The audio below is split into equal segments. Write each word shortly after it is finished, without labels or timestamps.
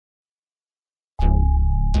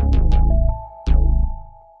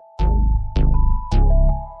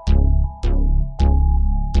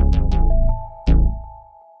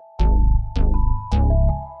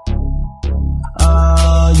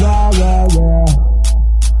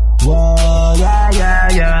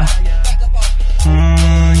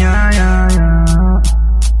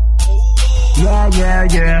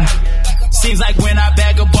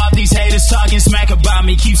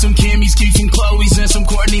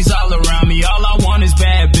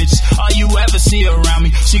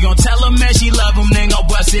gon' tell him that she love him, then gon'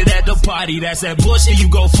 bust it at the party. That's that bullshit, you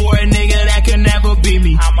go for it, nigga, that could never be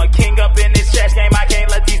me. I'm a king up in this chess game, I can't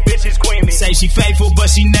let these bitches queen me. Say she faithful, but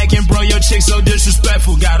she necking, bro, your chick so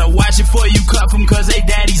disrespectful. Gotta watch it before you cuff them, cause they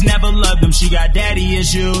daddies never loved them. She got daddy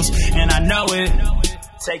issues, and I know it.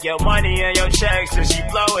 Take your money and your checks and she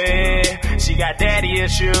blow it. She got daddy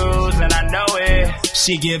issues and I know it.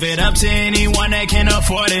 She give it up to anyone that can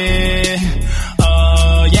afford it.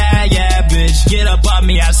 Oh yeah, yeah, bitch. Get up on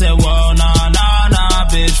me, I said, whoa, nah,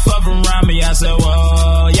 bitch. Fuck around me, I said,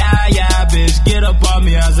 whoa, yeah, yeah, bitch. Get up on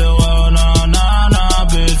me, I said, whoa, nah,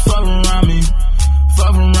 bitch. Fuck around me,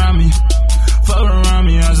 fuck around me, fuck around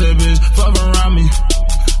me, I said, bitch. Fuck around me,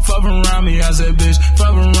 fuck around me, I said, bitch.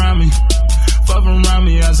 Fuck around me. Fuck around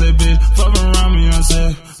me, I said, bitch. Fuck around me, I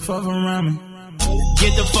said, fuck around me.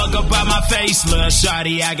 Get the fuck up out my face, lil'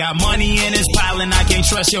 shawty. I got money in this pile and I can't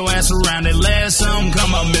trust your ass around it. Let something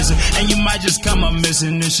come up missing, and you might just come up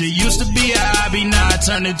missing. This shit used to be a hobby, now I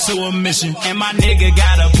turned it to a mission. And my nigga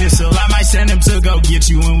got a pistol, I might send him to go get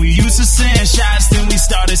you. When we used to send shots, then we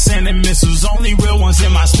started sending missiles. Only real ones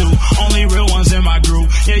in my stew, only real ones in my group.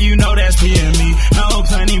 Yeah, you know that's P and me, no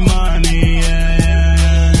plenty money, yeah.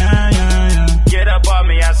 Get up on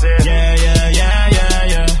me, I said, yeah.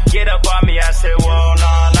 Get up on me, I said, whoa,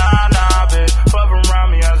 nah, bitch. Fuck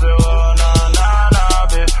around me, I said, whoa, nah,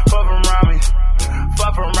 bitch. Fuck around me,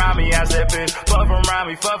 fuck around me, I said, bitch. Fuck around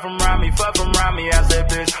me, fuck around me, fuck around me, I said,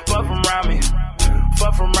 bitch. Fuck around me,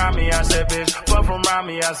 fuck around me, I said, bitch. Fuck around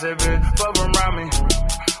me, I said, bitch. Fuck around me.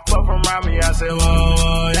 Fuck around me, I said,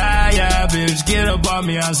 whoa, yeah, bitch. Get up on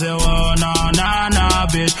me, I said, whoa, nah,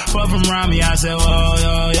 bitch. Fuck around me, I said,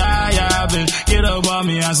 whoa, yeah, bitch. Get up on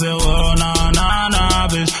me, I said, whoa, nah,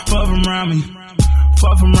 bitch. Fuck around me,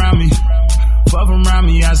 fuck around me, fuck around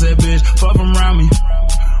me, I said, bitch. Fuck around me,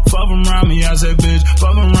 fuck around me, I said, bitch.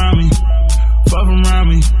 Fuck around me, fuck around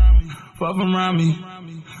me, fuck around me,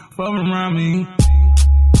 fuck around me.